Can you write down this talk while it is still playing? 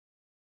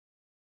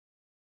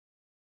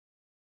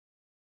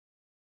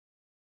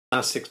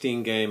Last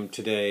 16 game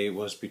today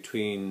was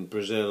between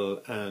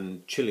Brazil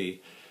and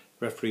Chile,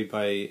 refereed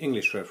by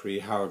English referee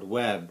Howard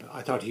Webb.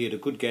 I thought he had a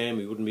good game.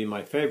 He wouldn't be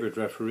my favourite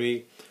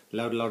referee.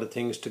 Allowed a lot of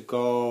things to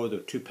go. There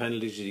were two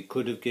penalties that he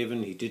could have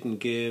given, he didn't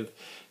give.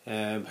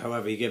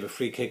 However, he gave a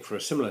free kick for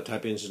a similar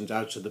type incident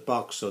outside the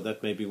box, so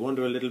that made me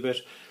wonder a little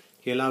bit.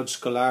 He allowed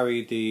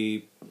Scolari,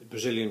 the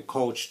Brazilian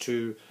coach,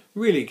 to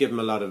really give him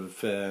a lot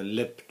of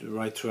lip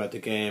right throughout the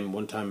game.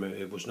 One time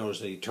it was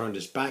noticed that he turned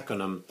his back on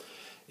him.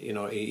 You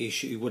know,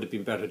 he would have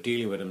been better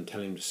dealing with him,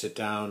 telling him to sit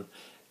down.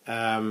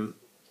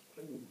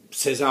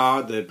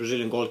 Cesar, the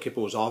Brazilian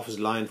goalkeeper, was off his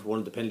line for one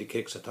of the penalty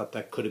kicks. I thought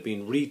that could have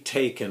been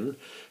retaken.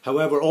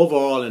 However,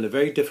 overall, in a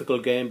very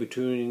difficult game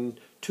between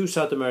two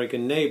South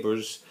American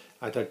neighbours,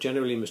 I thought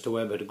generally Mr.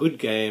 Webb had a good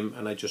game,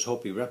 and I just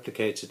hope he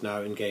replicates it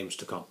now in games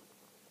to come.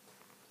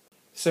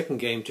 Second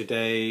game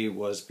today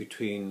was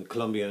between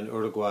Colombia and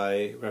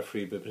Uruguay,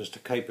 refereed by Mr.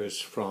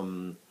 Kuipers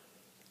from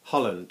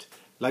Holland.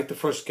 Like the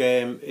first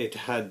game, it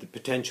had the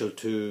potential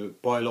to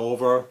boil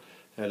over.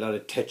 A lot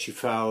of tetchy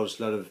fouls,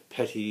 a lot of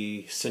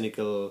petty,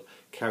 cynical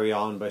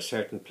carry-on by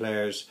certain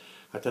players.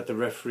 I thought the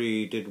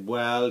referee did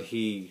well.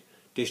 He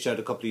dished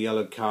out a couple of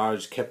yellow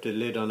cards, kept a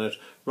lid on it.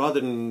 Rather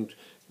than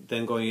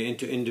going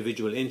into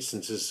individual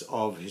instances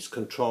of his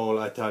control,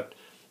 I thought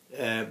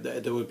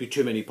there would be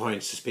too many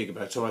points to speak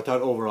about. So I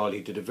thought overall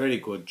he did a very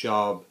good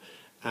job,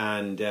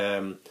 and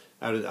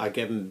I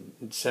gave him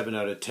 7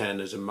 out of 10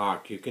 as a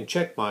mark. You can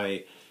check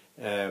my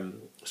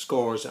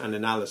scores and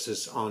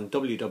analysis on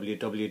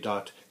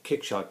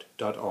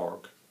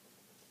www.kickshot.org.